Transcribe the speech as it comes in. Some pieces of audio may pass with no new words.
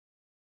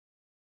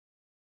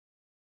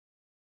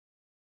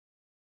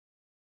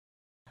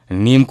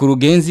Ni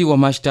mkurugenzi wa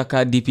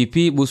mashtaka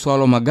DPP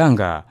Buswalo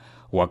Maganga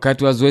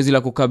wakati wa zoezi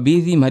la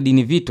kukabidhi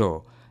madini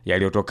vito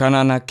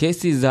yaliyotokana na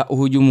kesi za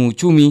uhujumu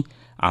uchumi,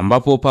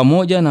 ambapo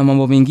pamoja na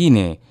mambo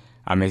mengine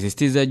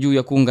amesisitiza juu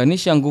ya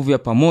kuunganisha nguvu ya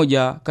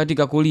pamoja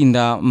katika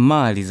kulinda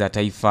mali za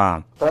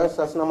taifa. Tarehe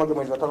 31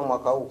 mwezi wa 5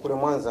 mwaka huu kule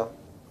Mwanza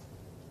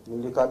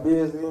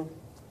nilikabidhi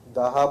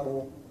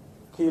dhahabu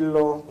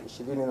kilo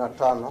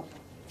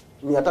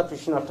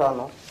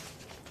 325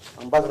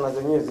 ambazo na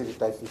zenyewe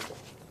zilitaifishwa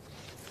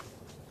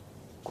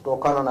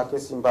kutokana na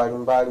kesi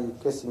mbalimbali,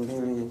 kesi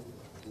mbili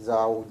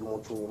za uhujumu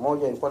uchumi.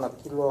 Moja ilikuwa na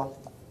kilo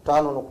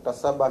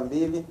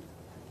 5.72,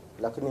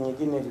 lakini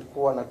nyingine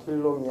ilikuwa na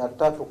kilo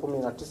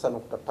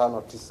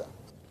 319.59.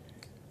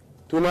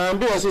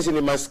 Tunaambiwa sisi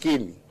ni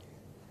maskini,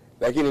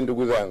 lakini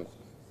ndugu zangu,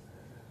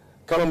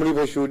 kama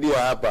mlivyoshuhudia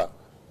hapa,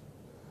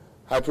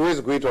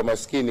 hatuwezi kuitwa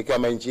maskini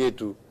kama nchi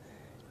yetu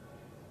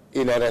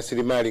ina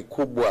rasilimali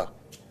kubwa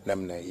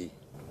namna hii.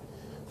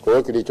 Kwa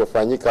hiyo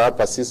kilichofanyika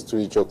hapa, sisi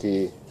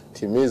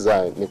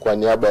tulichokitimiza ni kwa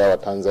niaba ya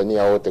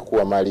Watanzania wote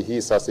kuwa mali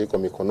hii sasa iko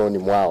mikononi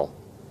mwao.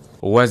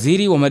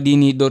 Waziri wa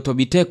madini Doto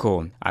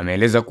Biteko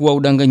ameeleza kuwa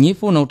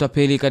udanganyifu na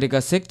utapeli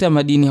katika sekta ya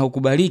madini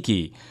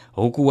haukubaliki,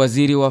 huku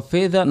waziri wa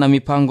fedha na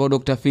mipango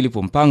Dr. Philip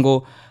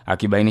Mpango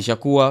akibainisha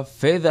kuwa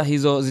fedha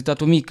hizo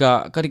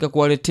zitatumika katika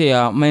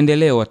kuwaletea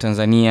maendeleo wa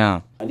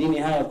Tanzania. Madini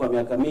haya kwa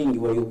miaka mingi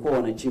waliokuwa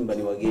wanachimba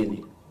ni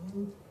wageni.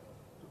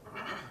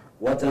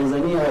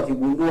 Watanzania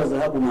wakigundua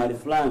dhahabu mahali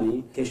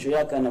fulani, kesho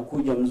yake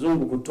anakuja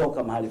mzungu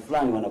kutoka mahali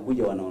fulani,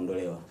 wanakuja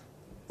wanaondolewa.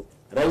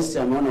 Rais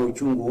ameona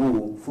uchungu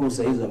huu,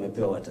 fursa hizo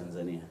amepewa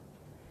Watanzania.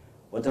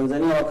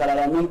 Watanzania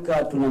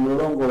wakalalamika tuna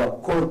mlolongo wa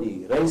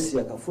kodi, rais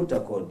akafuta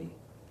kodi.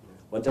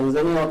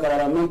 Watanzania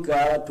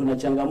wakalalamika tuna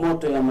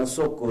changamoto ya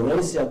masoko,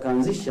 rais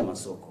akaanzisha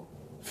masoko.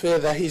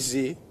 Fedha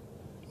hizi,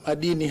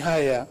 madini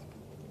haya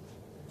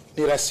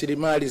ni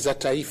rasilimali za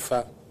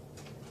taifa.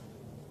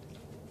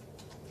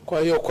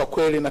 Kwa hiyo kwa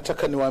kweli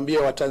nataka niwaambie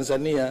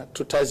Watanzania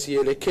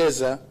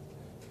tutazielekeza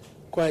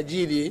kwa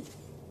ajili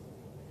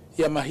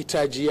ya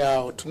mahitaji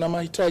yao. Tuna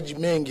mahitaji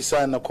mengi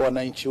sana kwa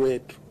wananchi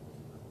wetu: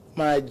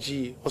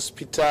 maji,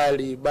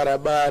 hospitali,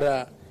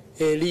 barabara,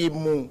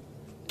 elimu,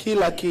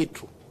 kila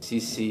kitu.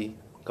 Sisi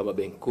kama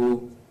benki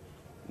kuu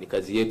ni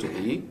kazi yetu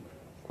hii,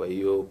 kwa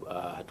hiyo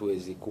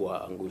hatuwezi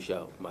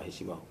kuangusha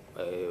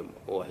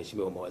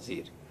waheshimiwa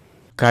mawaziri.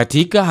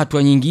 Katika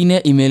hatua nyingine,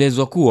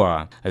 imeelezwa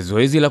kuwa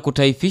zoezi la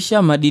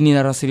kutaifisha madini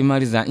na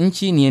rasilimali za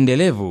nchi ni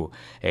endelevu,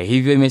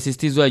 hivyo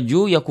imesisitizwa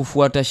juu ya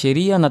kufuata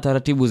sheria na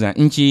taratibu za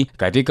nchi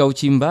katika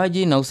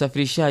uchimbaji na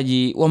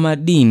usafirishaji wa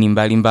madini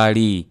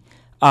mbalimbali.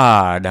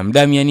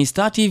 Damiani,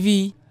 Star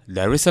TV,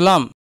 Dar es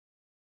Salaam.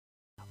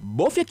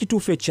 Bofya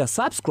kitufe cha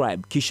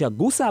subscribe kisha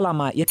gusa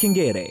alama ya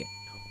kengele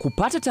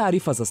kupata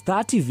taarifa za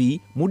Star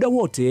TV muda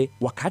wote,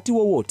 wakati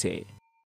wowote.